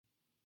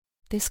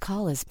This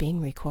call is being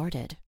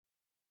recorded.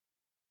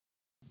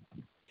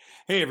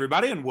 Hey,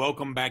 everybody, and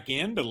welcome back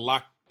in to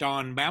Locked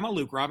On Bama.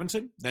 Luke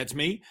Robinson, that's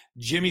me.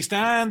 Jimmy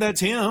Stein, that's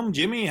him.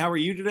 Jimmy, how are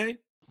you today?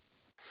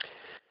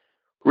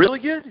 Really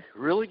good,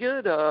 really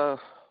good.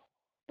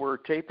 We're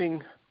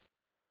taping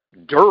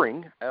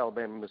during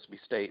Alabama-Mississippi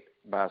State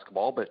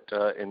basketball, but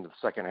in the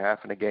second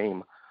half in a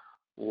game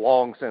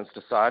long since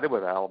decided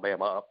with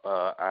Alabama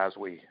up as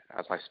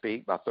I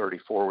speak by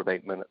 34 with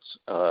 8 minutes,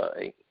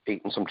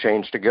 eight and some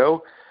change to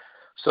go.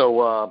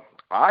 So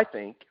I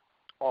think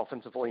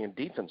offensively and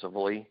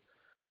defensively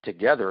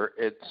together,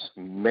 it's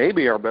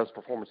maybe our best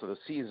performance of the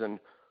season,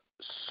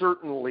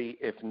 certainly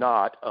if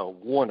not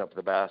one of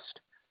the best,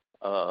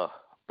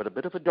 but a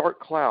bit of a dark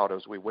cloud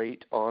as we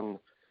wait on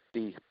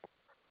the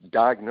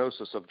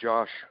diagnosis of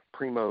Josh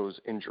Primo's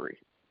injury.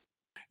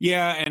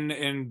 Yeah,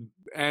 and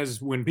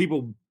as when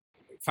people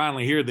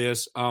finally hear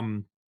this,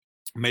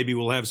 maybe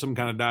we'll have some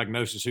kind of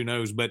diagnosis, who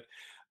knows, but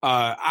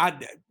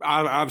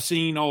I've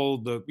seen all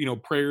the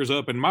prayers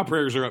up, and my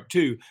prayers are up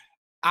too.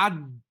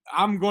 I'm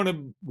going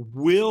to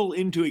will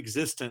into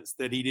existence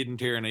that he didn't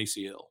tear an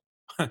ACL.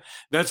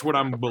 That's what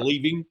I'm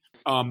believing,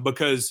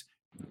 because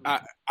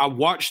I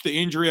watched the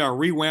injury, I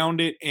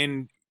rewound it,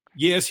 and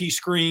yes, he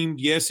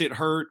screamed, yes, it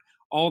hurt,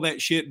 all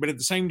that shit, but at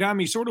the same time,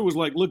 he sort of was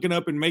like looking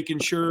up and making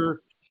sure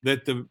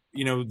that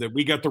that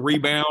we got the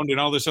rebound and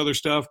all this other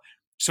stuff.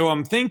 So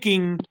I'm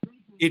thinking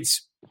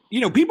it's.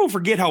 People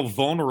forget how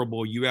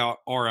vulnerable you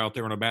are out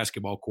there on a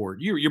basketball court.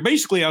 You're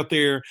basically out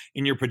there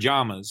in your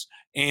pajamas,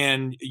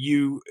 and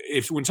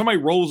when somebody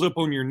rolls up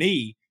on your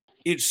knee,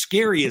 it's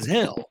scary as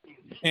hell.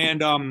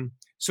 And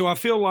so I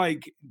feel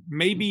like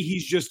maybe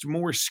he's just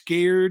more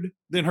scared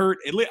than hurt.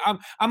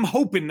 I'm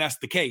hoping that's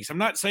the case. I'm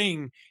not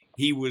saying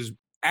he was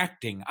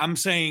acting. I'm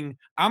saying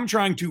I'm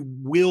trying to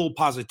will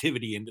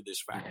positivity into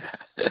this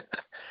fact.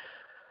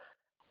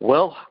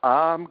 Well,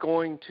 I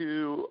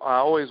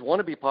always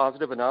want to be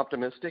positive and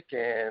optimistic,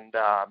 and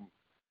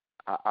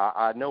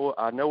I know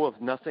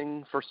of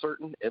nothing for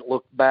certain. It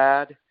looked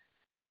bad.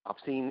 I've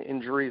seen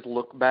injuries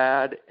look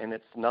bad, and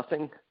it's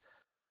nothing.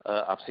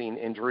 I've seen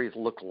injuries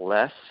look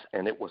less,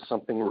 and it was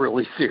something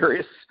really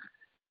serious.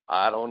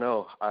 I don't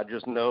know. I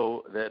just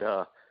know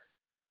that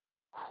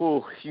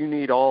you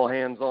need all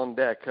hands on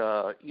deck.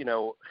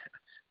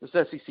 This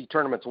SEC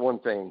tournament's one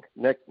thing.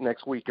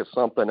 Next week is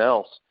something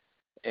else,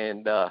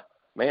 and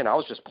man, I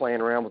was just playing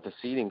around with the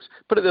seedings.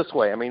 Put it this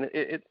way, I mean,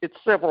 it's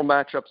several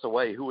matchups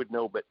away. Who would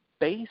know? But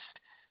based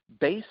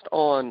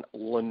on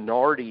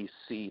Lunardi's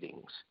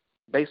seedings,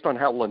 based on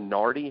how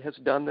Lunardi has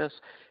done this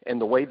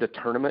and the way the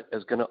tournament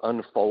is going to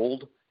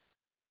unfold,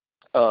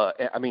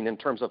 in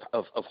terms of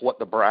what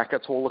the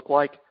brackets will look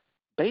like,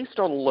 based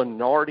on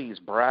Lunardi's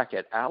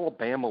bracket,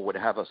 Alabama would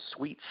have a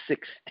Sweet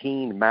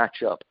 16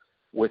 matchup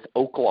with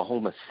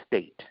Oklahoma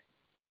State.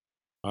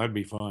 That'd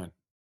be fun.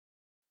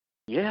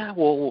 Yeah,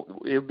 well,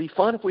 it would be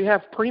fun if we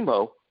have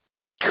Primo.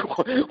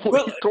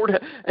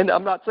 And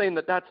I'm not saying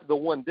that that's the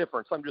one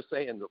difference. I'm just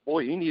saying that, boy,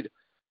 you need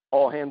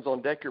all hands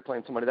on deck. You're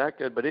playing somebody that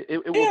good. But it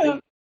will be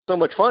so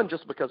much fun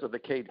just because of the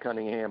Cade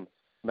Cunningham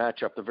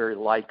matchup, the very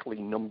likely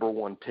number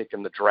one pick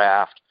in the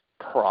draft,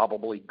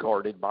 probably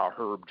guarded by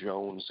Herb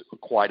Jones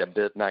quite a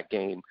bit in that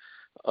game.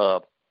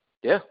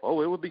 It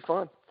would be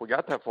fun if we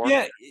got that far.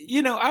 Yeah,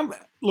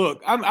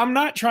 I'm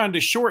not trying to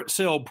short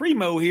sell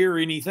Primo here or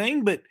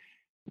anything, but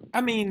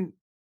I mean,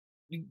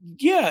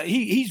 yeah,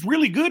 he's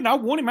really good, and I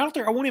want him out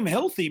there. I want him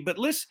healthy. But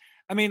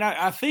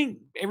I think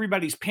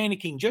everybody's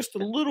panicking just a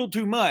little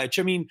too much.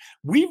 I mean,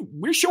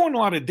 we're showing a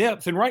lot of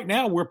depth, and right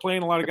now we're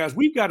playing a lot of guys.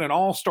 We've got an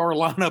all-star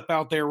lineup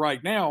out there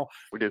right now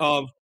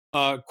of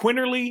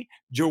Quinterly,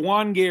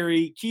 Jawan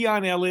Gary,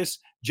 Keon Ellis,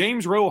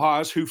 James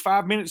Rojas, who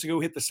 5 minutes ago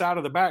hit the side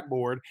of the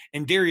backboard,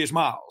 and Darius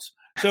Miles.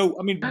 So,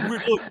 I mean,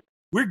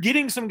 we're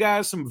getting some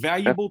guys some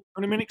valuable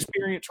tournament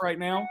experience right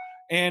now.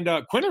 And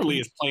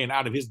Quinterly is playing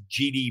out of his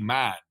GD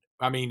mind.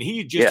 I mean,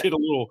 he just hit a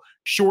little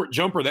short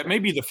jumper. That may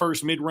be the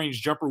first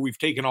mid-range jumper we've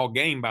taken all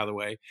game, by the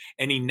way,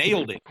 and he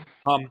nailed it.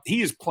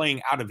 He is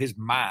playing out of his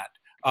mind.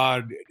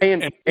 And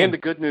the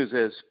good news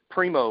is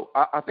Primo,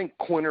 I think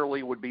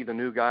Quinterly would be the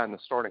new guy in the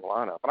starting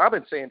lineup. And I've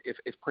been saying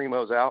if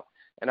Primo's out,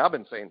 and I've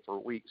been saying for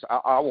weeks,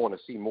 I want to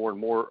see more and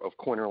more of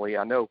Quinterly.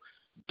 I know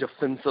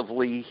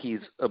defensively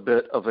he's a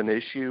bit of an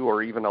issue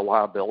or even a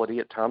liability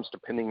at times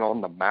depending on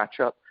the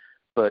matchup.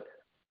 But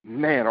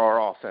man,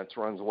 our offense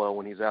runs well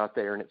when he's out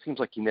there, and it seems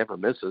like he never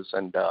misses.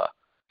 And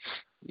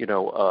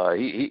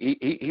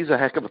he's a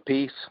heck of a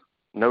piece,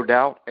 no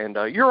doubt. And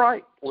you're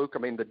right, Luke. I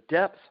mean, the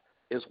depth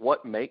is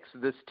what makes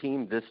this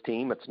team this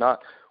team. It's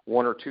not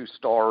one or two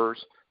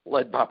stars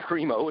led by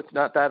Primo. It's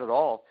not that at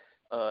all.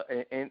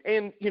 And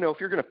if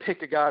you're going to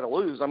pick a guy to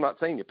lose, I'm not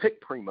saying you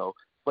pick Primo,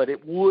 but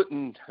it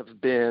wouldn't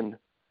have been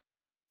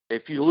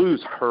if you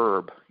lose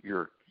Herb,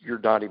 you're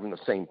not even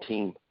the same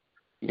team,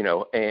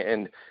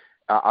 and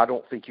I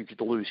don't think you could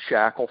lose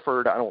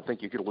Shackelford. I don't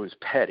think you could lose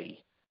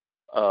Petty.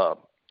 I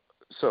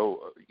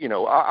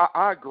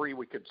agree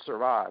we could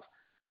survive.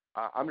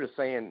 I'm just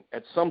saying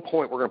at some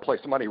point we're going to play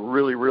somebody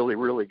really, really,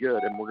 really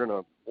good, and we're going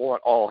to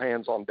want all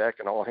hands on deck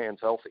and all hands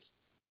healthy.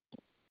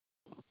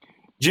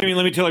 Jimmy,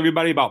 let me tell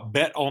everybody about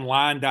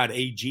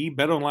betonline.ag.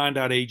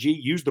 Betonline.ag,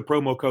 use the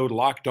promo code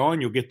Locked On.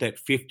 You'll get that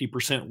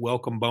 50%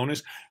 welcome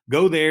bonus.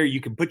 Go there.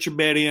 You can put your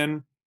bet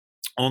in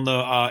on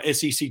the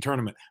SEC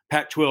tournament,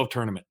 Pac-12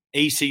 tournament,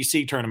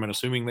 ACC tournament,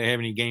 assuming they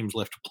have any games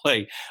left to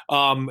play.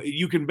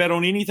 You can bet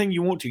on anything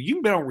you want to. You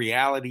can bet on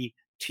reality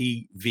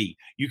TV.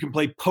 You can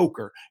play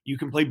poker. You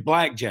can play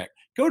blackjack.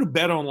 Go to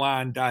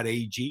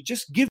betonline.ag.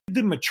 Just give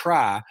them a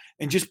try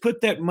and just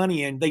put that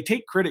money in. They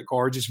take credit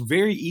cards. It's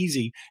very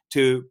easy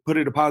to put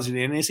a deposit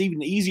in. And it's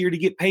even easier to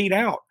get paid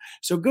out.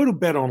 So go to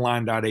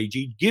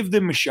betonline.ag. Give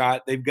them a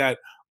shot. They've got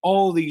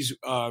all these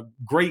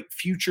great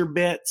future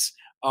bets.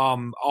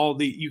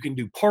 You can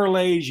do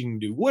parlays. You can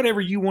do whatever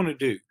you want to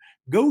do.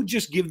 Go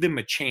just give them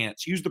a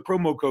chance. Use the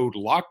promo code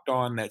Locked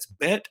On. That's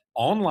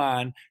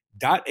betonline.ag.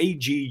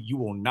 You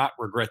will not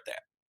regret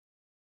that.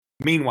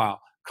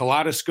 Meanwhile,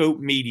 Kaleidoscope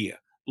Media.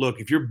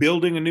 Look, if you're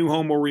building a new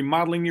home or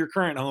remodeling your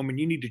current home and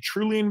you need to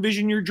truly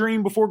envision your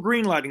dream before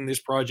greenlighting this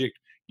project,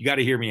 you got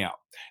to hear me out.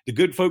 The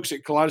good folks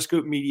at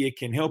Kaleidoscope Media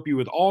can help you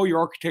with all your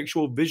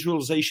architectural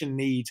visualization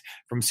needs,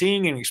 from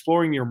seeing and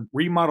exploring your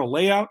remodel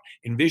layout,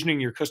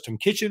 envisioning your custom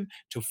kitchen,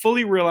 to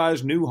fully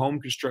realize new home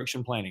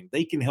construction planning.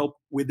 They can help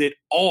with it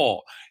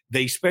all.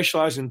 They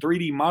specialize in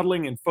 3D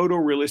modeling and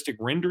photorealistic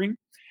rendering.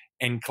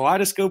 And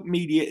Kaleidoscope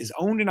Media is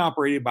owned and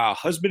operated by a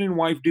husband and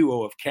wife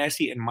duo of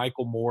Cassie and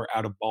Michael Moore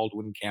out of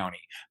Baldwin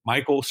County.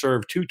 Michael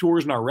served 2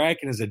 tours in Iraq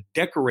and is a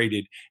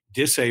decorated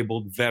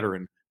disabled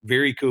veteran.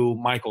 Very cool.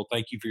 Michael,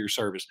 thank you for your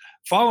service.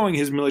 Following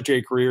his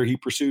military career, he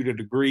pursued a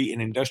degree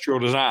in industrial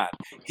design.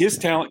 His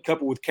talent,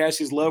 coupled with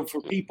Cassie's love for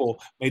people,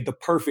 made the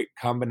perfect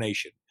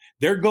combination.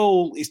 Their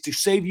goal is to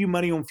save you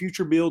money on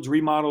future builds,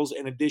 remodels,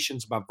 and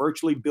additions by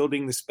virtually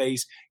building the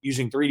space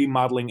using 3D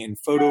modeling and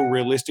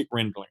photorealistic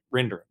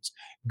renderings.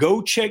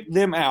 Go check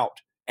them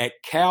out at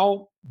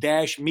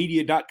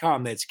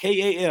cal-media.com. That's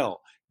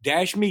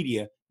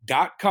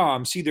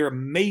KAL-media.com. See their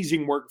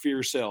amazing work for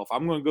yourself.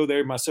 I'm going to go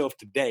there myself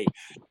today.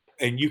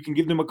 And you can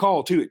give them a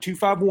call, too, at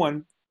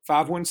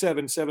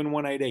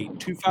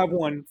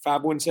 251-517-7188.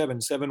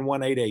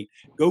 251-517-7188.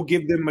 Go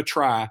give them a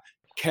try.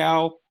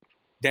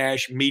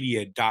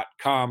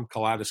 cal-media.com,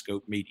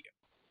 Kaleidoscope Media.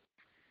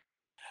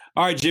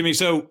 All right, Jimmy.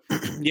 So,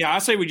 I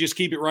say we just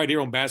keep it right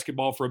here on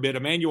basketball for a bit.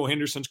 Emmanuel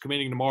Henderson's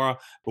committing tomorrow,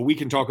 but we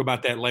can talk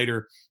about that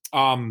later.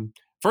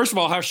 First of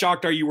all, how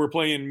shocked are you we're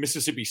playing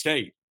Mississippi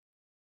State?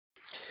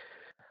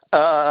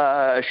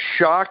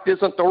 Shocked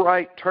isn't the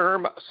right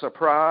term.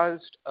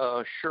 Surprised.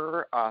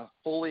 Sure, I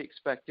fully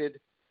expected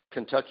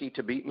Kentucky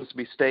to beat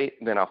Mississippi State.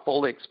 And then I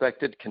fully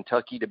expected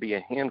Kentucky to be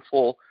a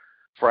handful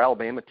for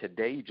Alabama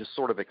today. You just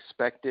sort of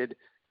expected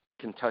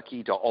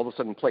Kentucky to all of a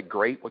sudden play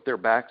great with their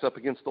backs up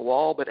against the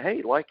wall. But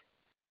hey, like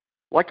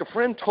a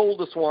friend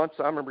told us once,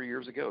 I remember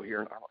years ago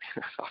here, and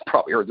I've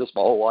probably heard this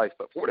my whole life,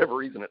 but for whatever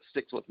reason it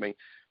sticks with me.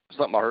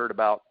 Something I heard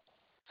about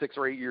 6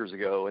 or 8 years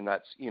ago, and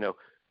that's,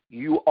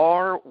 you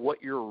are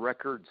what your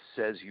record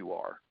says you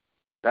are.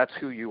 That's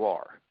who you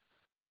are.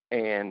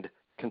 And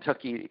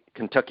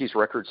Kentucky's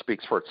record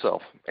speaks for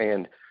itself.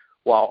 And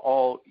while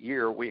all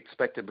year we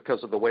expected,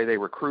 because of the way they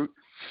recruit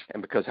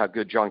and because how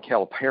good John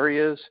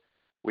Calipari is,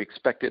 we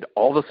expected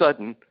all of a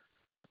sudden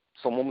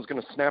someone was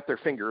going to snap their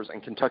fingers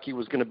and Kentucky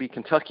was going to be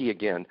Kentucky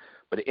again.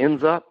 But it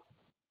ends up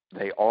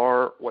they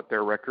are what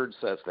their record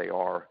says they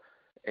are,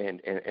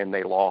 and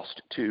they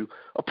lost to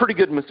a pretty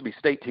good Mississippi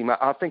State team.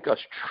 I think us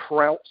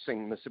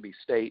trouncing Mississippi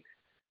State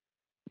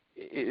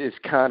is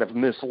kind of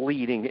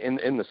misleading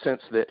in the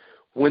sense that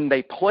when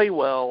they play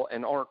well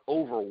and aren't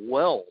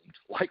overwhelmed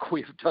like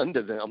we've done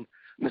to them,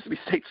 Mississippi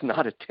State's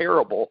not a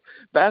terrible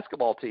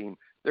basketball team.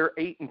 They're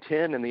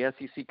 8-10 in the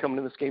SEC coming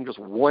in this game, just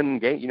one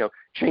game,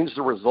 changed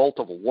the result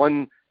of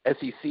one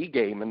SEC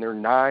game, and they're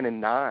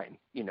 9-9,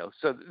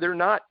 so they're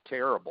not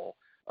terrible.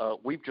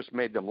 We've just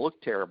made them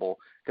look terrible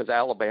because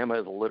Alabama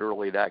is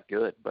literally that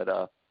good. But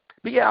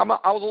yeah,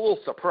 I was a little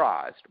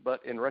surprised,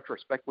 but in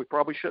retrospect, we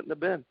probably shouldn't have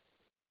been.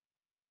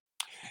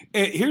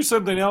 Here's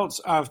something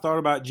else I've thought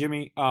about,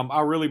 Jimmy.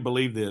 I really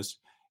believe this.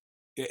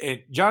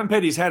 John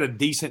Petty's had a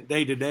decent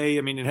day today.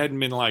 I mean, it hadn't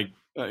been like,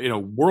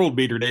 world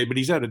beater day, but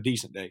he's had a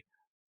decent day.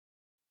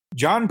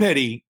 John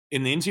Petty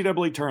in the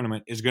NCAA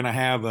tournament is going to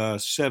have a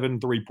 7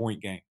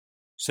 3-point game.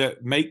 So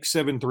make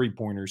 7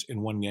 3-pointers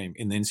in one game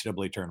in the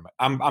NCAA tournament.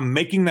 I'm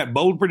making that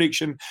bold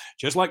prediction,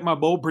 just like my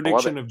bold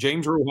prediction of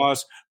James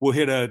Rojas will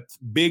hit a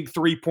big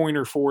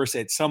 3-pointer for us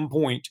at some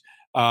point.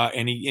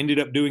 And he ended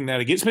up doing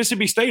that against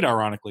Mississippi State,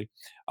 ironically.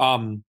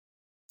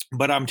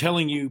 But I'm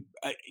telling you,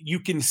 you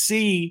can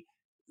see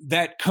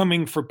that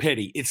coming for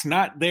Petty. It's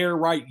not there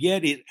right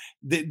yet. He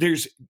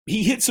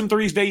hit some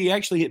threes today. He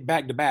actually hit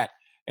back-to-back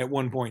at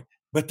one point.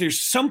 But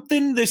there's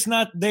something that's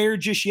not there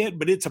just yet,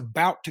 but it's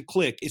about to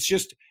click. It's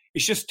just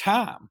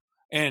time,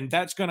 and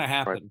that's going to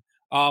happen.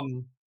 Right.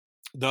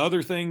 The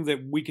other thing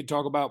that we could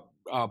talk about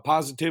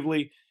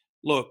positively,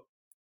 look,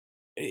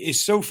 it's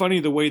so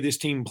funny the way this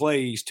team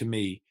plays to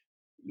me.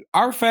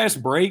 Our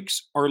fast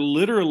breaks are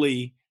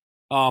literally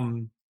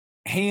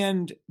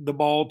hand the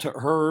ball to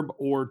Herb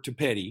or to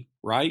Petty,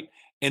 right?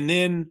 And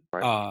then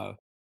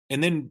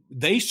and then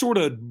they sort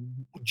of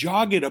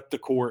jog it up the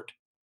court.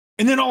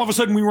 And then all of a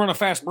sudden we run a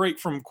fast break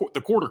from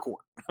the quarter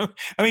court.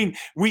 I mean,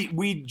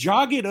 we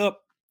jog it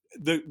up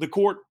the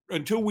court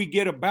until we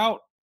get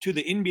about to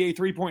the NBA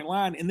 3-point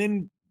line. And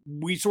then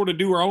we sort of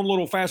do our own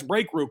little fast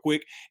break real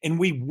quick, and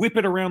we whip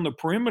it around the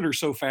perimeter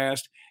so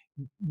fast.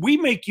 We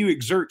make you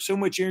exert so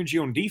much energy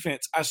on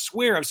defense. I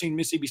swear I've seen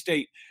Mississippi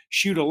State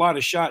shoot a lot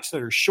of shots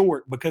that are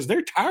short because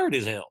they're tired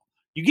as hell.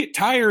 You get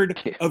tired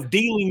of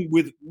dealing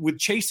with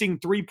chasing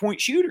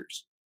 3-point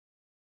shooters.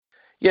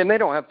 Yeah, and they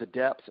don't have the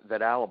depth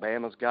that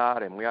Alabama's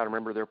got, and we got to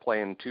remember they're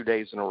playing 2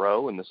 days in a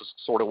row, and this is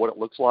sort of what it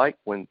looks like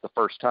when the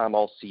first time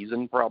all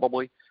season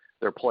probably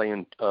they're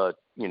playing,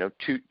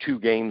 two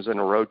games in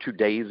a row, 2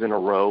 days in a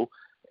row,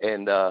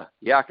 and I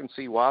can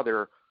see why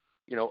they're,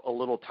 a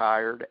little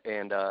tired,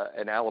 and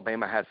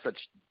Alabama has such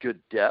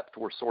good depth.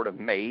 We're sort of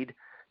made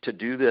to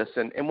do this,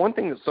 and one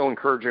thing that's so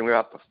encouraging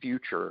about the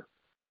future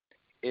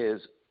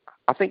is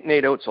I think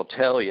Nate Oates will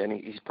tell you, and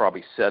he's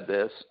probably said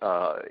this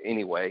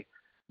anyway,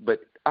 but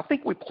I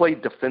think we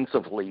played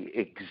defensively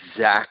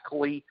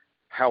exactly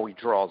how he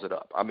draws it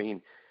up. I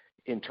mean,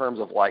 in terms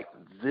of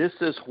this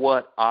is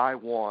what I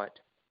want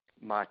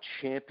my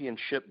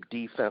championship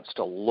defense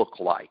to look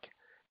like.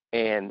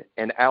 And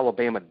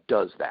Alabama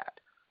does that.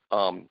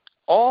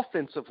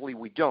 Offensively,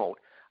 we don't.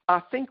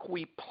 I think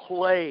we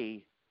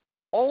play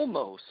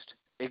almost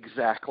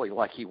exactly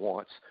like he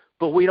wants,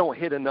 but we don't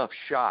hit enough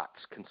shots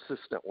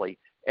consistently,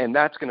 and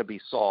that's going to be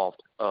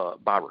solved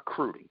by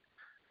recruiting.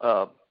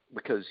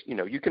 Because,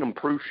 you can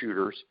improve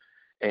shooters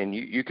and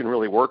you can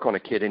really work on a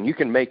kid and you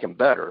can make him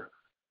better,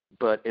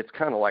 but it's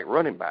kind of like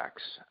running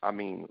backs. I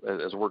mean,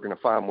 as we're going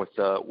to find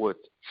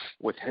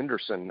with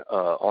Henderson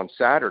on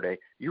Saturday,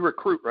 you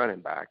recruit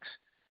running backs.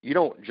 You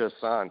don't just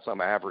sign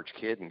some average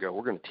kid and go,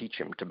 we're going to teach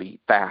him to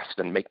be fast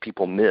and make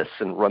people miss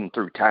and run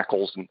through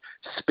tackles and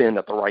spin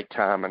at the right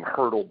time and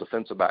hurdle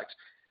defensive backs.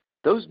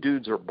 Those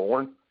dudes are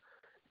born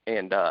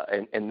and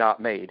not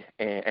made.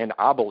 And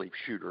I believe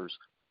shooters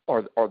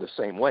are the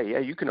same way. Yeah,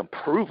 you can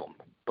improve them,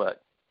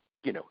 but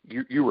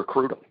you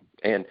recruit them,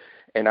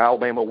 and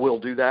Alabama will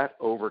do that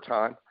over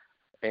time.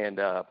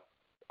 And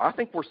I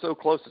think we're so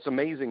close. It's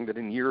amazing that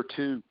in year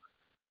 2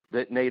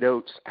 that Nate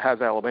Oates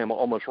has Alabama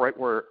almost right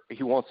where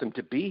he wants them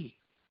to be,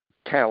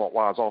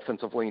 talent-wise,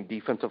 offensively and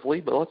defensively.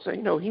 But let's say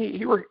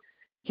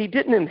he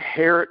didn't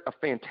inherit a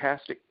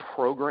fantastic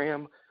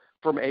program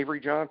from Avery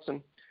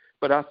Johnson,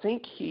 but I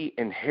think he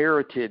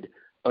inherited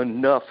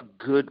enough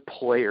good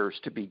players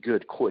to be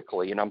good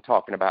quickly. And I'm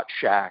talking about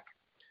Shaq,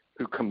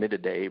 who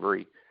committed to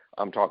Avery.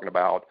 I'm talking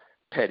about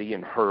Petty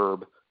and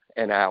Herb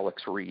and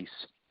Alex Reese.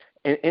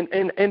 And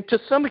to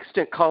some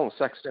extent, Colin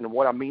Sexton. And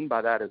what I mean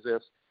by that is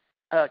this.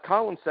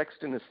 Colin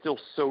Sexton is still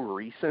so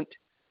recent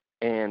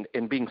and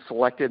being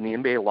selected in the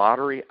NBA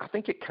lottery. I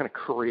think it kind of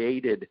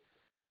created,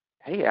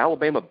 hey,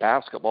 Alabama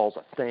basketball is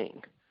a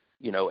thing,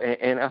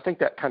 and I think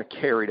that kind of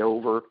carried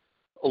over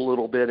a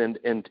little bit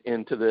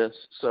into this.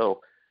 So,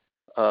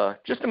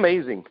 just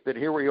amazing that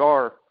here we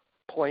are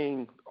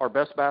playing our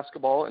best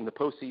basketball in the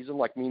postseason,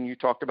 like me and you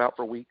talked about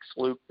for weeks,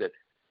 Luke, that,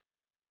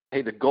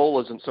 hey, the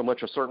goal isn't so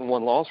much a certain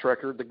one-loss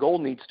record. The goal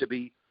needs to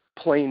be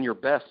playing your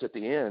best at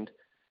the end.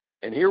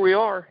 And here we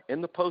are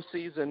in the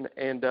postseason,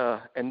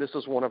 and this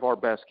is one of our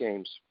best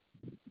games.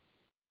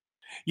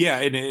 Yeah,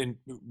 and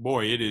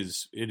boy, it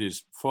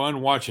is fun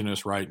watching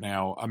us right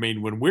now. I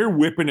mean, when we're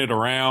whipping it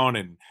around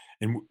and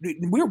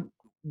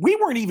we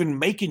weren't even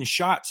making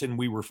shots, and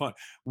we were fun.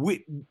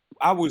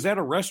 I was at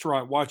a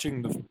restaurant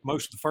watching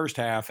most of the first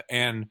half,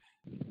 and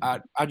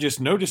I just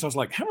noticed, I was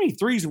like, how many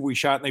threes have we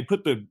shot? And they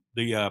put the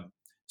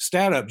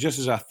stat up just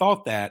as I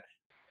thought that.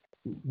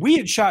 We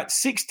had shot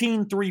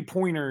 16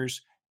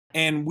 3-pointers,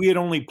 and we had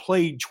only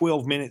played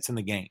 12 minutes in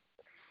the game.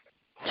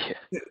 Yeah.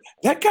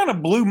 That kind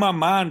of blew my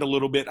mind a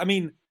little bit. I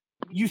mean,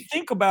 you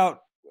think about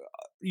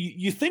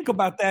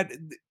that,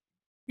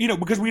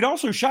 because we'd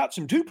also shot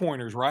some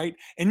 2-pointers, right?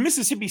 And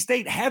Mississippi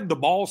State had the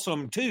ball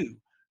some too.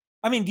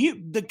 I mean,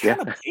 the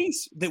kind of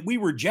pace that we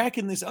were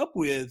jacking this up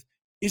with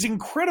is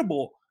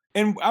incredible.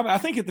 And I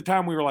think at the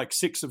time we were like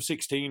 6 of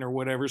 16 or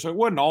whatever, so it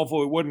wasn't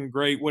awful. It wasn't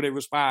great. It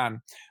was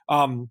fine.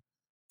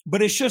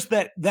 But it's just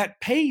that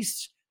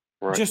pace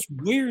just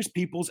wears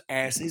people's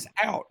asses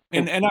out.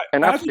 And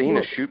I've seen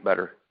us shoot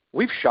better.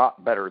 We've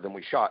shot better than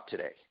we shot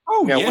today.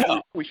 Oh, yeah.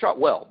 We shot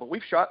well, but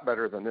we've shot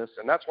better than this.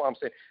 And that's why I'm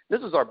saying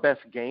this is our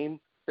best game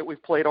that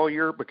we've played all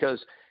year,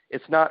 because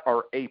it's not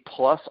our A+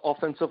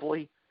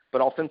 offensively, but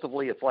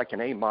offensively it's like an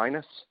A-.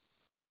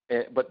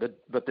 But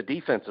the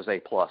defense is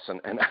A+.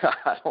 And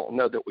I don't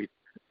know that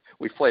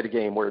we've played a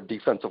game where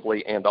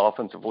defensively and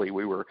offensively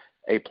we were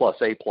A+.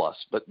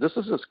 But this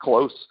is as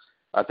close,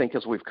 I think,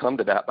 as we've come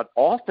to that. But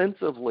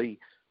offensively,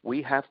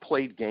 we have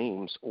played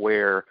games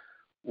where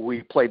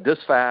we played this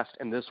fast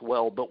and this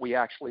well, but we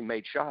actually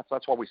made shots.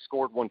 That's why we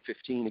scored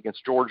 115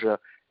 against Georgia.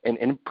 And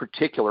in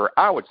particular,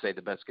 I would say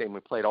the best game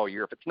we played all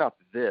year. If it's not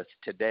this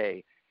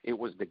today, it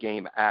was the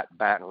game at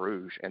Baton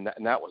Rouge. And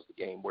that was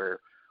the game where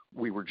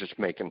we were just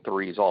making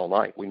threes all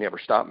night. We never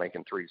stopped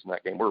making threes in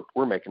that game.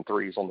 We're making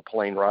threes on the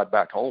plane ride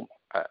back home,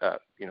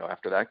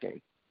 after that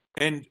game.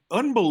 And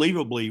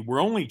unbelievably,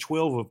 we're only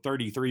 12 of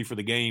 33 for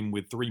the game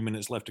with 3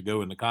 minutes left to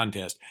go in the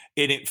contest.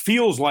 And it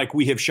feels like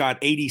we have shot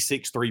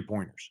 86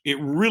 3-pointers. It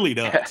really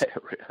does.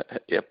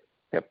 Yep.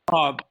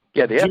 The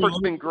effort's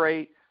been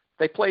great.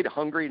 They played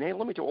hungry. And hey,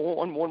 let me do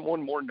one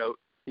more note.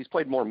 He's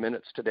played more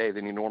minutes today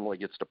than he normally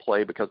gets to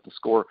play because the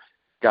score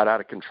got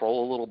out of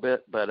control a little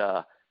bit.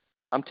 But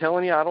I'm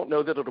telling you, I don't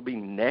know that it'll be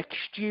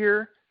next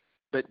year.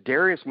 But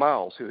Darius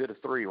Miles, who hit a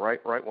three right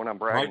when I'm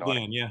bragging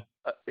on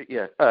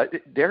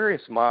it.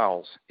 Darius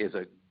Miles is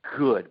a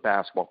good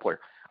basketball player.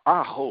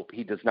 I hope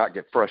he does not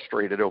get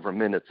frustrated over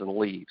minutes and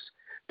leaves,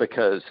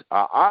 because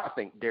I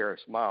think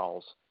Darius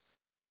Miles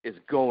is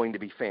going to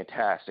be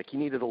fantastic. He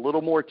needed a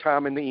little more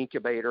time in the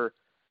incubator.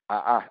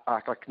 I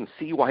can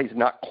see why he's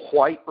not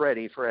quite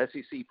ready for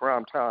SEC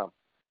prime time,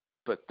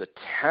 but the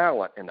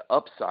talent and the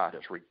upside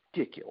is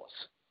ridiculous.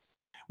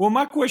 Well,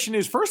 my question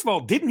is, first of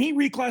all, didn't he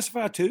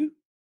reclassify too?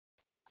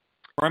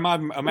 Or am I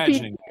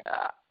imagining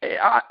that?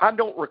 I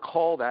don't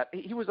recall that.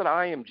 He was at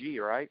IMG,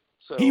 right?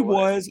 So he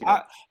was.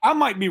 I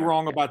might be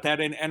wrong about that,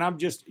 and I'm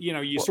just,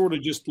 sort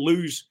of just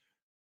lose.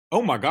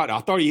 Oh my God! I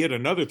thought he hit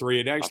another three.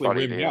 It actually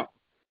rimmed me out.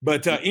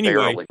 But anyway,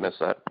 barely missed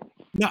that.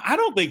 No, I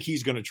don't think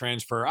he's going to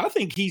transfer. I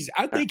think he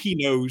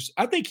knows.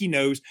 I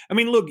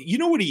mean, look, you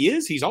know what he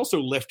is? He's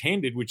also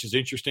left-handed, which is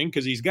interesting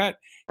because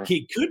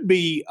he could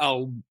be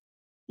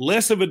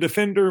less of a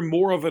defender,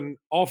 more of an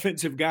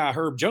offensive guy,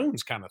 Herb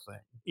Jones kind of thing.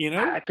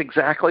 That's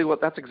exactly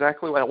what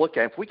I look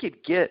at. If we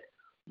could get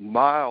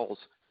Miles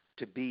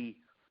to be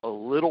a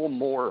little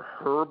more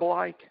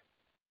Herb-like,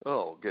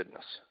 oh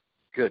goodness,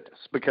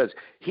 because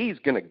he's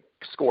going to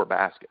score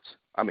baskets.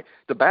 I mean,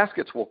 the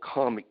baskets will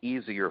come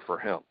easier for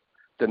him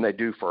than they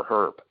do for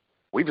Herb.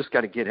 We've just got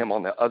to get him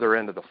on the other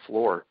end of the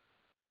floor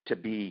to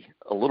be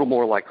a little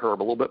more like Herb,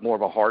 a little bit more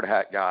of a hard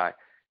hat guy,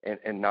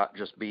 and not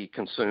just be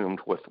consumed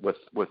with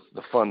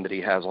the fun that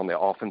he has on the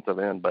offensive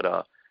end.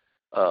 But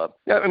I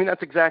mean,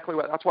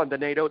 that's why the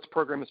Nate Oates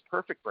program is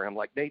perfect for him.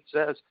 Like Nate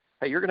says,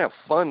 hey, you're going to have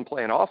fun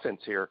playing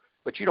offense here,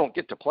 but you don't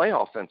get to play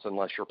offense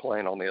unless you're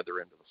playing on the other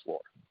end of the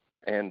floor.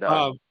 And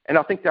I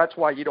think that's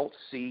why you don't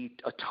see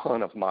a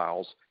ton of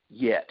Miles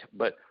yet,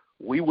 but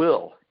we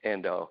will.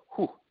 And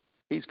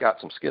he's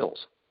got some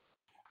skills.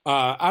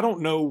 I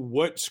don't know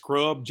what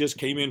scrub just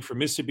came in from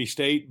Mississippi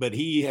State, but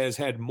he has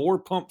had more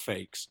pump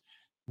fakes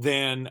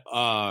than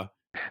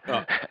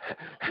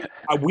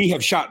we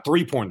have shot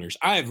 3-pointers.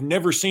 I have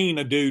never seen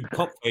a dude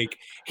pump fake.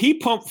 He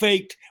pump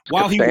faked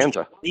while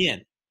Costanza. He was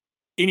in.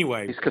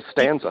 Anyway. He's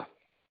Costanza.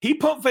 He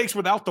pump fakes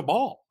without the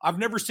ball. I've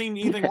never seen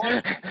anything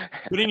like it.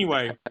 But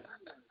anyway,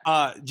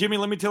 Jimmy,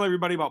 let me tell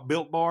everybody about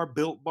Built Bar,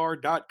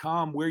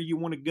 BuiltBar.com, where you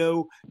want to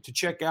go to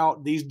check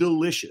out these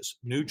delicious,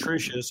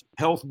 nutritious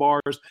health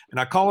bars. And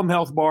I call them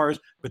health bars,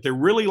 but they're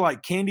really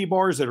like candy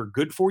bars that are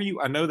good for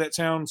you. I know that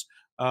sounds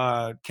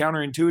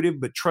counterintuitive,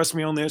 but trust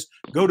me on this.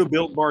 Go to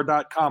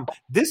BuiltBar.com.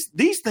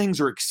 These things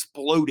are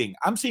exploding.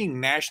 I'm seeing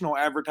national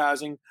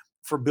advertising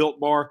for Built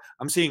Bar.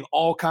 I'm seeing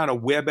all kind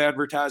of web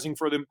advertising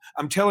for them.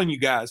 I'm telling you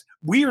guys,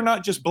 we are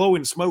not just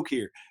blowing smoke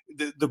here.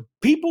 The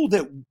people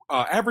that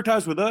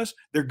advertise with us,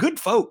 they're good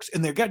folks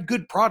and they've got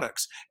good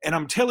products. And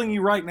I'm telling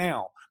you right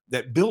now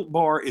that Built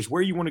Bar is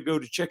where you want to go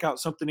to check out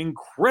something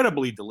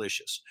incredibly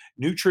delicious,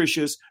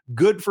 nutritious,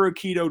 good for a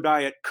keto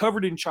diet,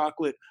 covered in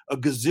chocolate, a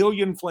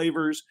gazillion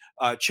flavors.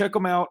 Check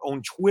them out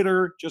on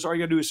Twitter. Just all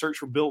you got to do is search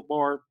for Built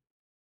Bar.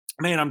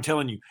 Man, I'm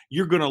telling you,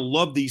 you're going to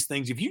love these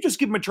things. If you just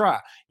give them a try,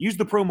 use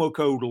the promo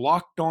code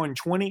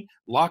LOCKEDON20.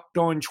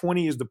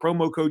 LOCKEDON20 is the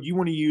promo code you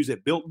want to use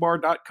at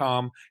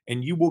BuiltBar.com,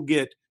 and you will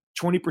get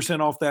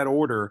 20% off that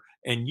order,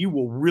 and you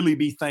will really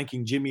be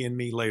thanking Jimmy and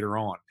me later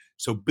on.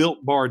 So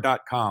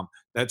BuiltBar.com,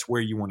 that's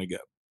where you want to go.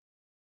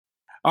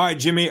 All right,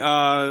 Jimmy,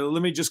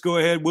 let me just go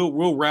ahead.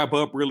 We'll wrap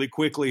up really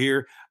quickly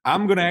here.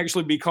 I'm going to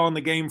actually be calling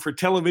the game for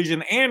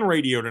television and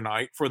radio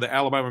tonight for the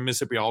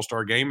Alabama-Mississippi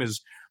All-Star game.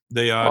 Is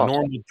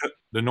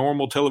the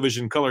normal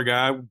television color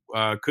guy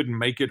couldn't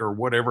make it or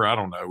whatever. I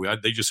don't know.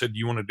 They just said, do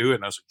you want to do it?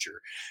 And I said, sure.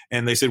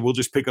 And they said, we'll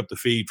just pick up the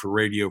feed for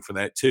radio for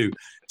that too.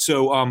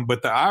 So,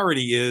 but the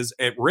irony is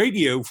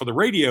for the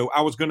radio,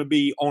 I was going to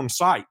be on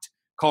site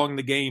calling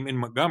the game in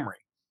Montgomery.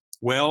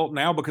 Well,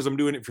 now because I'm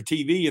doing it for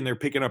TV and they're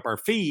picking up our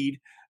feed,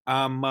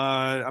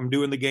 I'm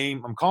doing the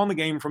game. I'm calling the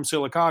game from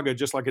Sylacauga,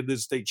 just like I did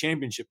state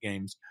championship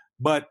games,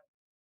 but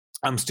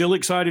I'm still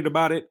excited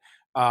about it.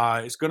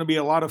 It's going to be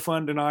a lot of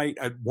fun tonight.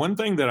 One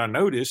thing that I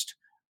noticed,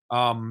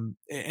 and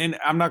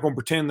I'm not going to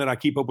pretend that I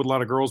keep up with a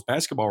lot of girls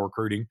basketball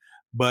recruiting,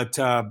 but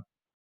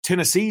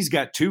Tennessee's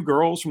got 2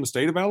 girls from the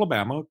state of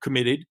Alabama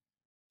committed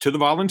to the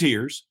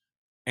Volunteers,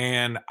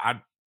 and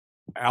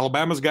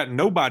Alabama's got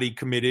nobody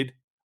committed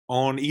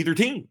on either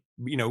team,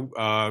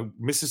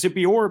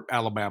 Mississippi or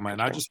Alabama.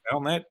 And I just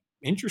found that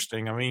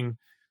interesting. I mean,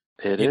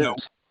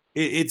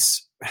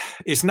 it's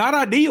not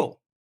ideal.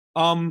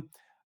 I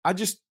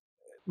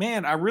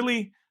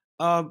really,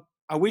 I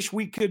wish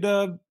we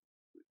could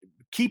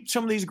keep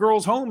some of these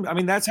girls home. I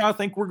mean, that's how I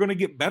think we're going to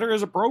get better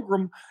as a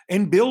program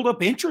and build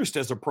up interest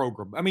as a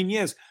program. I mean,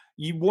 yes,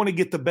 you want to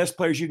get the best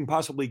players you can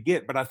possibly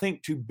get, but I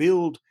think to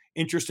build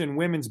interest in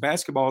women's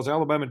basketball, as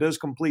Alabama does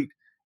complete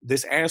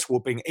this ass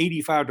whooping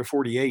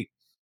 85-48.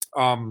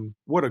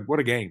 What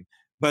a game.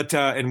 But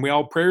and we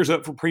all prayers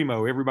up for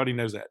Primo. Everybody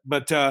knows that.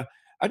 But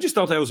I just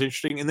thought that was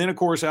interesting. And then, of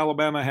course,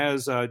 Alabama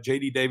has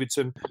J.D.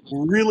 Davidson.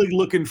 Really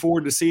looking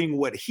forward to seeing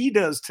what he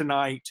does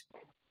tonight,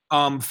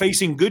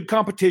 facing good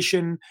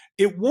competition.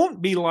 It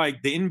won't be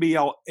like the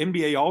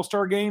NBA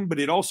All-Star game, but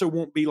it also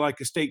won't be like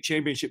a state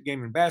championship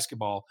game in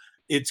basketball.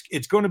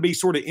 It's going to be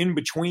sort of in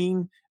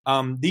between.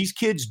 These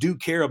kids do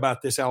care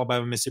about this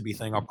Alabama-Mississippi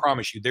thing. I'll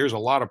promise you. There's a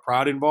lot of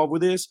pride involved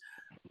with this.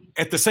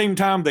 At the same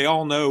time, they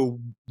all know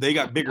they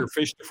got bigger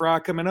fish to fry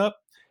coming up.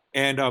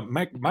 And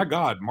my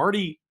God,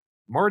 Marty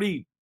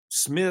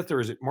Smith, or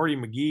is it Marty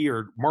McGee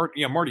or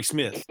Marty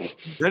Smith? Is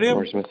that him?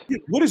 Marty Smith.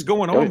 What is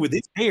going on with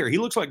his hair? He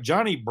looks like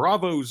Johnny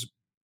Bravo's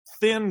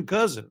thin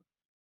cousin.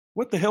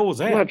 What the hell was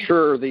that? I'm not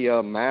sure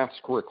the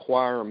mask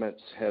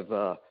requirements have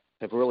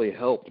really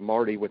helped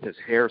Marty with his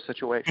hair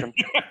situation.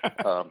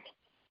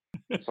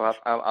 So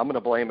I'm going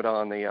to blame it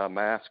on the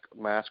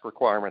mask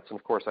requirements. And,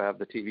 of course, I have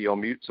the TV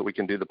on mute so we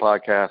can do the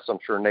podcast. I'm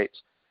sure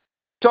Nate's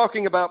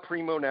talking about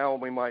Primo now,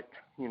 and we might,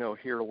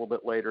 hear a little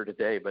bit later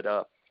today.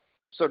 But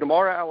so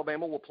tomorrow,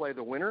 Alabama will play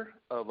the winner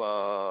of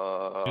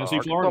Tennessee,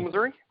 Arkansas, Florida.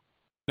 Missouri.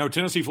 No,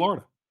 Tennessee,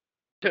 Florida.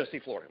 Tennessee,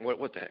 Florida.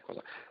 What the heck was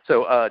that?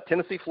 So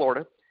Tennessee,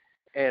 Florida.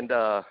 And,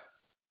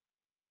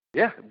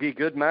 yeah, it'd be a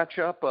good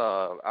matchup.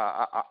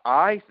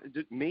 I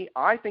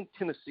think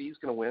Tennessee's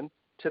going to win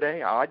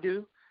today. I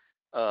do.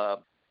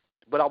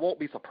 But I won't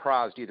be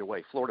surprised either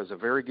way. Florida's a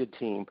very good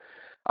team.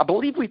 I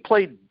believe we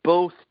played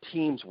both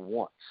teams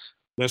once.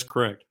 That's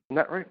correct. Isn't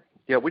that right?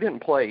 Yeah, we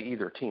didn't play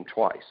either team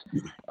twice.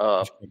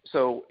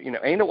 So, and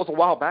it was a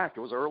while back. It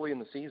was early in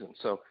the season.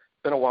 So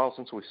it's been a while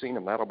since we've seen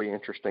them. That'll be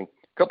interesting.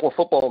 A couple of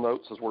football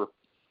notes as we're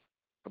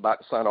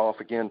about to sign off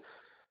again.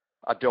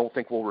 I don't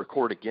think we'll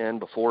record again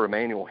before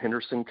Emmanuel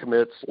Henderson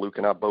commits. Luke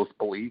and I both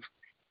believe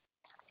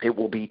it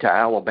will be to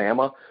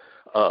Alabama.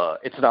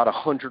 It's not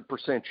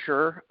 100%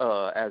 sure,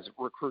 as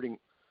recruiting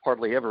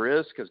hardly ever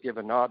is, because give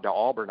a nod to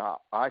Auburn,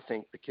 I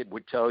think the kid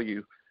would tell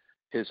you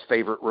his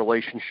favorite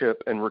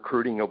relationship in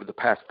recruiting over the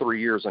past 3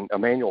 years, and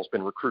Emmanuel's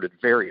been recruited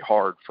very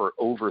hard for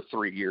over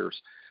 3 years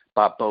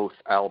by both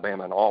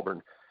Alabama and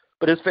Auburn.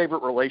 But his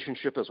favorite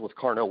relationship is with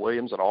Carnell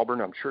Williams at Auburn.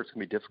 I'm sure it's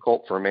going to be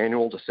difficult for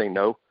Emmanuel to say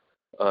no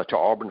to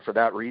Auburn for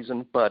that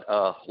reason. But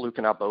Luke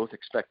and I both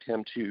expect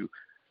him to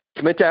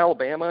commit to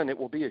Alabama, and it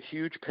will be a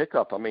huge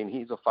pickup. I mean,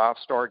 he's a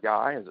 5-star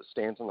guy as it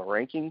stands in the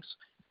rankings.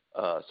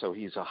 So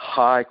he's a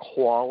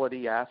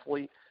high-quality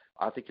athlete.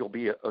 I think he'll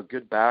be a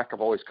good back.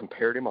 I've always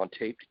compared him on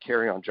tape to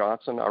Kerryon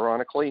Johnson,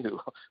 ironically,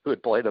 who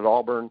had played at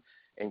Auburn.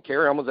 And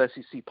Kerryon was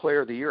SEC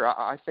Player of the Year.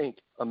 I think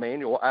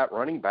Emmanuel at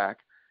running back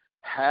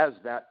has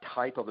that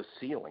type of a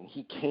ceiling.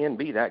 He can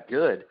be that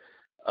good.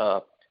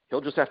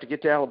 He'll just have to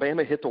get to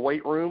Alabama, hit the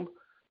weight room,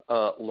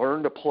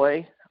 learn to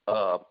play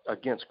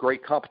against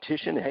great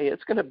competition. Hey,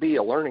 it's going to be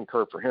a learning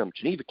curve for him.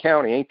 Geneva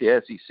County ain't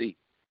the SEC.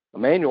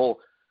 Emmanuel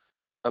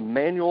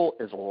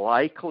is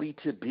likely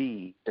to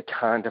be the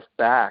kind of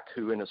back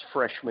who in his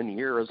freshman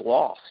year is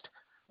lost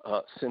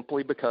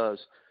simply because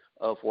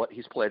of what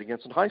he's played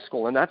against in high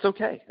school. And that's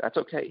okay. That's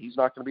okay. He's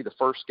not going to be the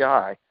first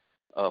guy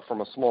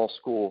from a small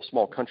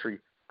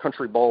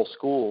country ball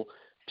school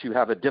to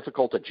have a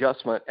difficult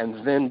adjustment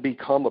and then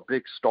become a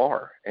big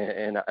star.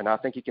 And I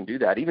think he can do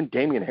that. Even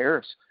Damian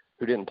Harris,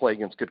 who didn't play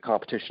against good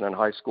competition in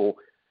high school,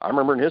 I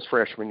remember in his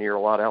freshman year, a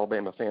lot of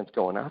Alabama fans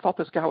going, I thought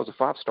this guy was a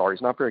 5-star.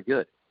 He's not very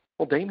good.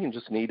 Well, Damian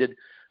just needed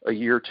a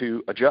year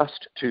to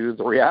adjust to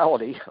the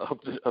reality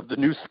of the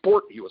new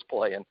sport he was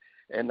playing.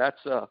 And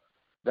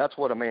that's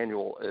what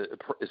Emmanuel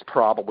is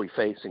probably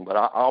facing. But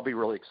I'll be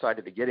really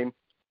excited to get him.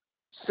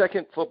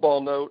 Second football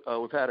note,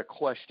 we've had a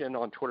question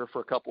on Twitter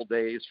for a couple of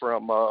days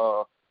from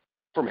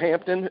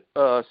Hampton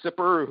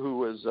Sipper,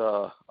 who is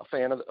a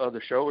fan of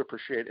the show. We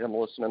appreciate him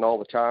listening all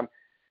the time.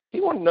 He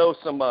wanted to know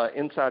some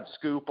inside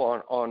scoop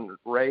on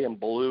Ray and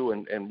Blue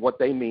and what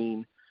they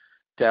mean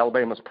to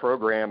Alabama's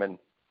program.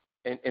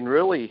 And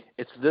really,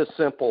 it's this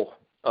simple,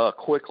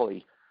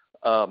 quickly.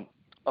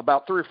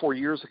 About 3 or 4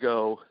 years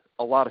ago,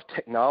 a lot of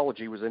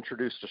technology was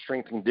introduced to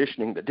strength and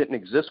conditioning that didn't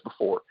exist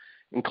before,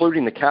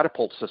 including the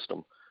catapult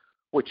system,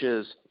 which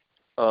is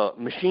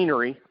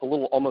machinery,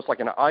 almost like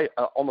an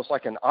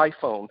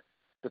iPhone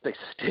that they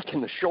stick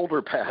in the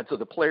shoulder pads of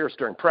the players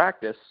during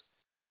practice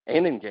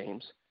and in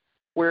games,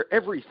 where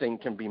everything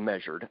can be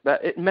measured.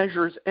 That it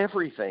measures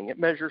everything. It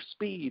measures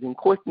speed and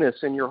quickness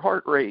and your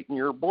heart rate and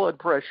your blood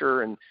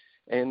pressure and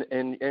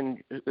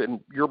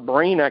your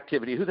brain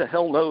activity. Who the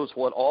hell knows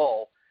what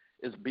all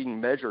is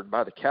being measured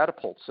by the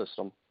catapult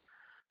system?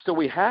 So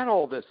we had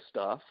all this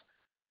stuff,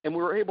 and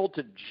we were able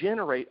to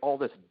generate all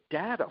this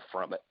data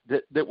from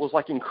it that was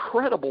like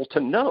incredible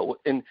to know.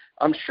 And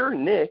I'm sure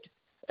Nick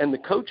and the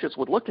coaches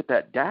would look at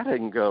that data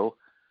and go,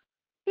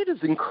 it is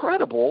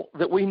incredible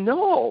that we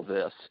know all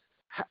this,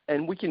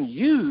 and we can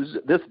use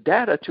this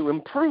data to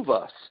improve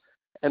us.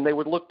 and they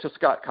would look to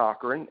Scott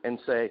Cochran and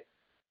say,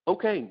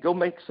 okay, go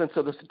make sense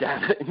of this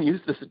data and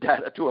use this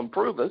data to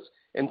improve us.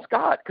 And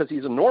Scott, because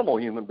he's a normal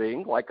human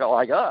being like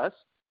us,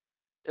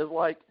 is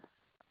like,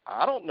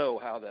 I don't know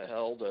how the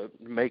hell to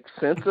make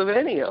sense of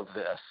any of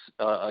this.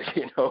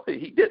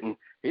 He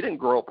didn't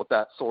grow up with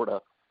that sort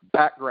of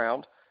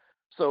background.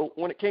 So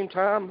when it came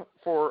time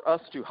for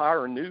us to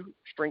hire new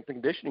strength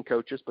and conditioning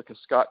coaches because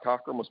Scott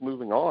Cochran was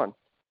moving on,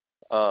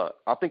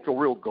 I think the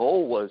real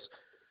goal was,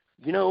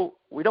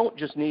 we don't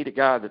just need a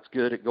guy that's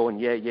good at going,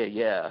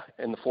 yeah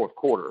in the fourth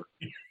quarter.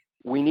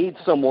 We need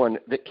someone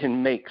that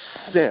can make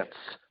sense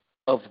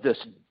of this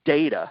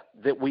data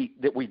that we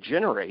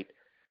generate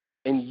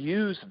and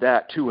use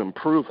that to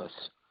improve us.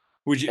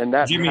 And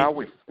that's Jimmy,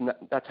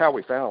 that's how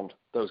we found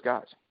those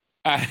guys.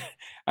 I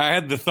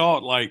had the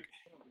thought, like,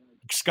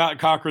 Scott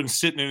Cochran's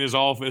sitting in his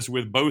office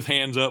with both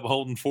hands up,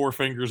 holding four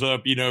fingers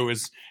up,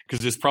 because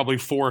it's probably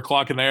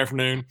 4:00 in the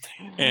afternoon,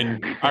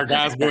 and our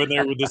guys go in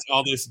there with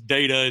all this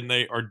data, and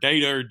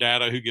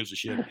data, who gives a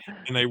shit?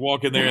 And they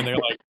walk in there and they're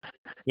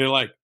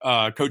like,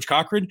 Coach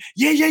Cochran,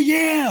 yeah.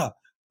 You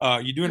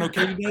doing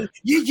okay today?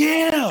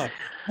 Yeah.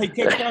 Hey,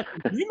 Coach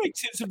Cochran, can you make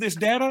sense of this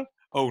data?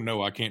 Oh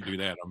no, I can't do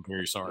that. I'm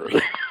very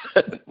sorry.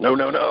 No.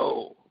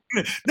 No.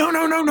 I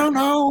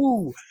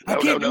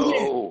can't do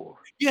that.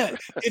 Yeah,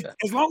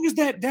 as long as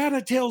that data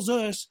tells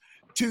us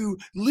to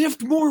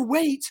lift more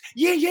weights,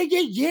 yeah,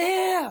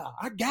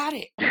 I got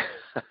it.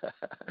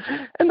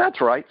 And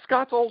that's right.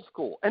 Scott's old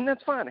school, and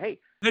that's fine. Hey,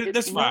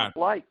 that's fine.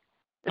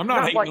 I'm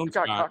not hating on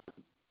Scott.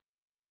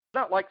 It's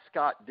not like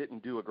Scott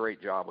didn't do a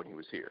great job when he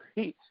was here.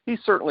 He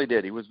certainly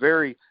did. He was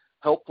very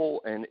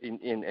helpful and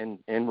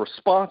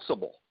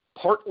responsible,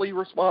 partly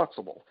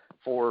responsible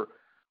for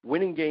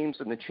winning games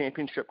in the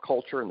championship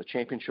culture and the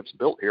championships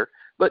built here.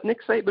 But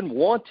Nick Saban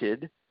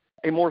wanted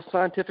a more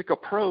scientific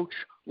approach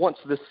once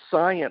the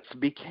science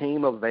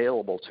became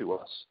available to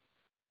us.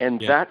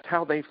 And that's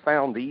how they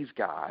found these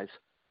guys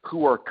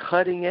who are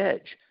cutting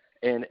edge.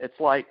 And it's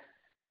like,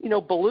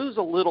 Ballou's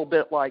a little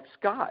bit like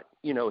Scott.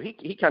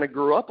 He kind of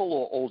grew up a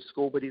little old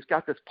school, but he's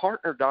got this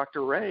partner,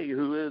 Dr. Ray,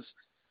 who is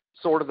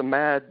sort of the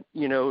mad,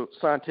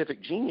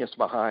 scientific genius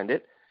behind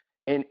it.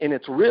 And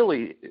it's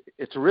really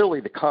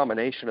the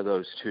combination of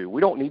those two. We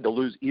don't need to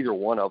lose either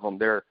one of them.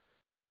 They're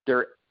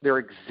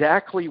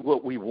exactly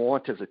what we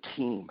want as a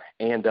team.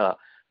 And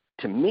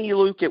to me,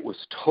 Luke, it was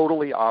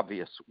totally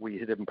obvious we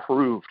had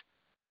improved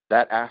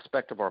that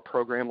aspect of our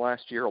program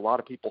last year. A lot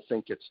of people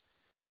think it's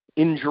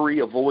injury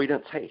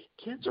avoidance. Hey,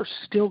 kids are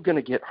still going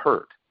to get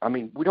hurt. I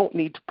mean, we don't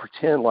need to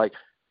pretend like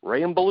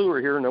Ray and Ballou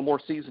are here, no more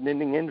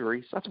season-ending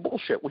injuries. That's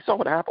bullshit. We saw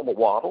what happened with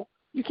Waddle.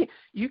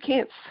 You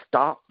can't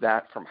stop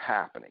that from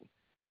happening.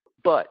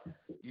 But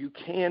you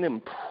can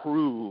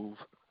improve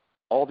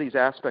all these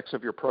aspects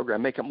of your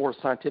program, make it more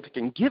scientific,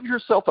 and give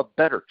yourself a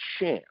better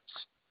chance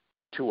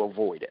to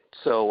avoid it.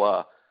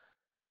 So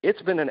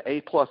it's been an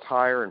A-plus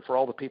hire, and for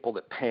all the people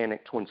that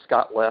panicked when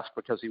Scott left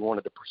because he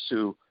wanted to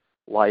pursue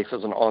life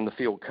as an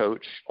on-the-field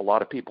coach, a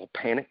lot of people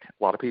panicked.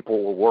 A lot of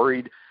people were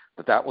worried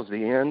that was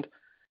the end.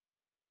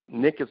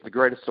 Nick is the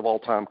greatest of all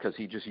time because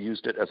he just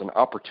used it as an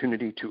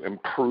opportunity to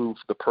improve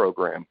the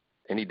program,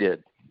 and he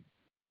did.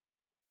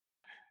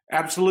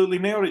 Absolutely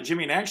nailed it,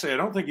 Jimmy. And actually, I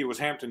don't think it was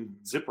Hampton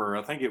Zipper.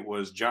 I think it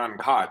was John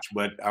Koch,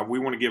 but we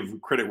want to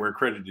give credit where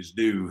credit is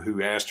due,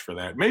 who asked for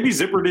that. Maybe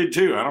Zipper did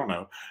too. I don't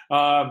know.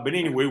 But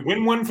anyway,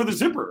 win one for the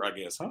Zipper, I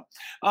guess, huh?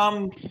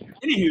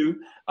 Anywho,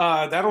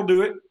 that'll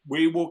do it.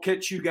 We will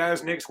catch you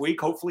guys next week,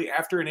 hopefully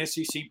after an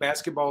SEC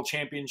basketball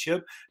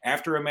championship,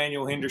 after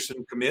Emmanuel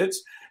Henderson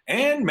commits,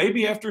 and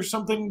maybe after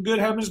something good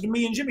happens to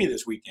me and Jimmy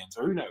this weekend.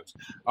 So who knows?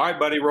 All right,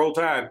 buddy, roll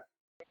tide.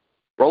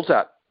 Roll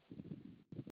tide.